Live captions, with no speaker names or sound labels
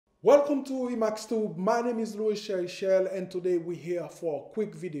Welcome to Emax Tube. My name is Louis Shell and today we're here for a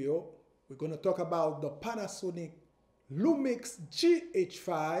quick video. We're going to talk about the Panasonic Lumix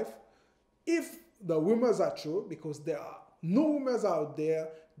GH5. If the rumors are true, because there are no rumors out there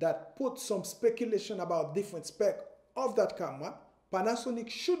that put some speculation about different spec of that camera,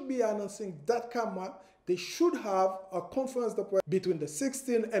 Panasonic should be announcing that camera. They should have a conference between the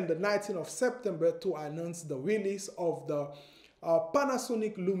 16th and the 19th of September to announce the release of the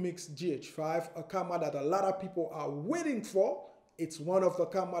Panasonic Lumix GH5, a camera that a lot of people are waiting for. It's one of the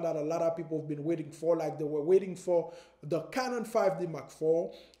cameras that a lot of people have been waiting for, like they were waiting for the Canon 5D Mark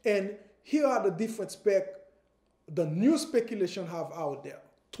IV. And here are the different spec the new speculation have out there.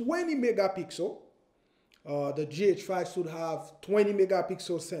 20 megapixel. The GH5 should have 20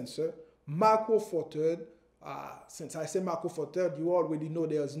 megapixel sensor, macro four third. Since I say macro four third, you already know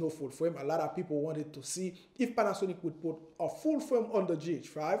there's no full frame. A lot of people wanted to see if Panasonic would put a full frame on the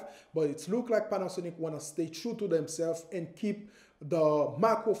GH5, but it looks like Panasonic want to stay true to themselves and keep the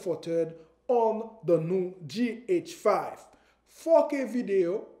macro four third on the new GH5. 4K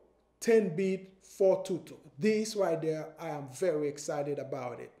video, 10-bit 422. This right there, I am very excited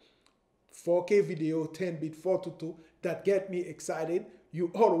about it. 4K video, 10-bit 422, that get me excited.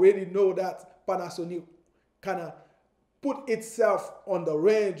 You already know that Panasonic kind of put itself on the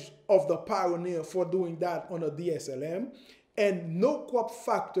range of the pioneer for doing that on a DSLM, and no crop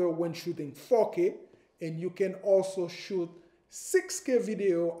factor when shooting 4K, and you can also shoot 6K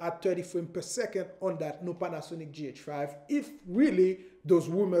video at 30 frames per second on that new Panasonic GH5 if really those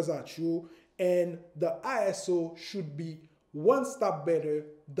rumors are true, and the ISO should be one step better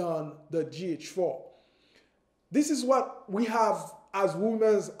than the GH4. This is what we have as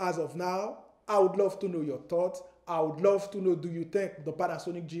rumors as of now. I would love to know your thoughts. I would love to know, do you think the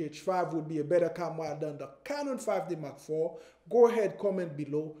Panasonic GH5 would be a better camera than the Canon 5D Mark IV? Go ahead, comment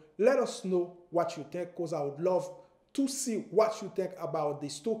below. Let us know what you think, because I would love to see what you think about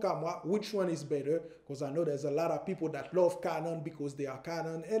these two cameras, which one is better, because I know there's a lot of people that love Canon because they are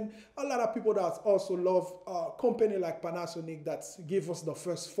Canon, and a lot of people that also love a company like Panasonic that give us the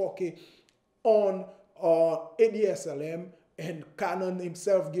first 4K on ADSLM, and Canon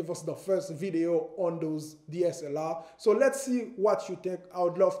himself give us the first video on those DSLR. So let's see what you think. I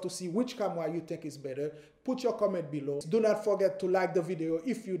would love to see which camera you think is better. Put your comment below. Do not forget to like the video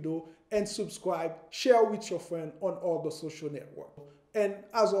if you do, and subscribe, share with your friend on all the social networks. And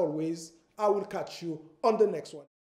as always, I will catch you on the next one.